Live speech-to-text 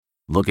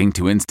Looking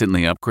to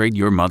instantly upgrade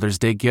your Mother's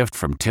Day gift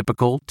from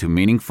typical to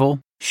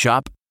meaningful?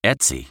 Shop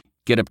Etsy.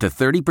 Get up to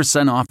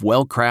 30% off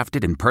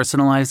well-crafted and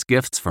personalized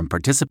gifts from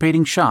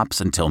participating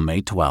shops until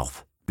May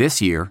 12th. This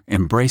year,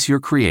 embrace your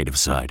creative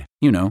side.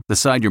 You know, the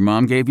side your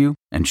mom gave you.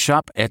 And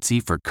shop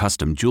Etsy for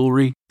custom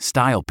jewelry,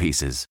 style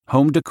pieces,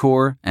 home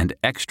decor, and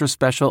extra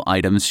special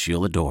items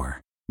she'll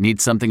adore.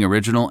 Need something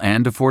original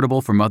and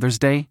affordable for Mother's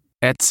Day?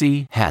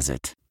 Etsy has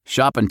it.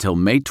 Shop until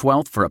May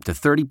 12th for up to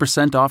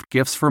 30% off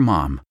gifts for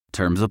mom.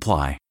 Terms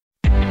apply.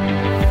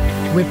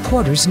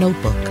 Reporter's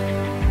Notebook.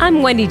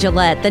 I'm Wendy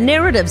Gillette. The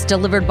narratives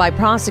delivered by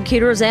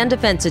prosecutors and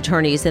defense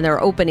attorneys in their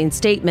opening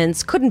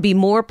statements couldn't be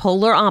more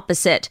polar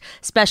opposite.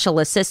 Special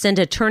Assistant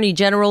Attorney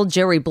General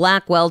Jerry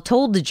Blackwell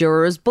told the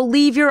jurors,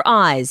 "Believe your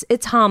eyes,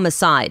 it's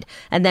homicide,"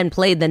 and then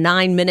played the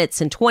 9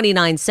 minutes and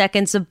 29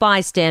 seconds of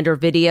bystander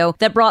video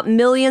that brought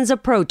millions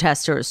of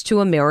protesters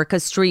to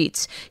America's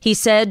streets. He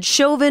said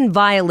Chauvin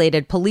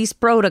violated police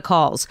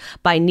protocols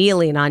by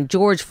kneeling on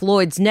George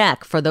Floyd's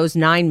neck for those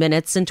 9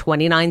 minutes and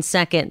 29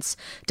 seconds.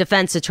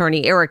 Defense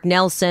attorney Eric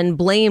Nelson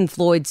blamed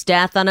Floyd's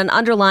death on an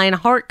underlying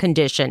heart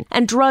condition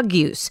and drug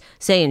use,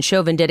 saying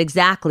Chauvin did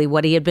exactly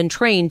what he had been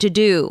trained to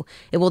do.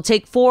 It will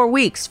take 4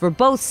 weeks for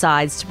both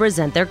sides to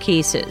present their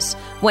cases.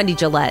 Wendy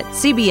Gillette,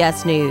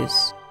 CBS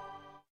News.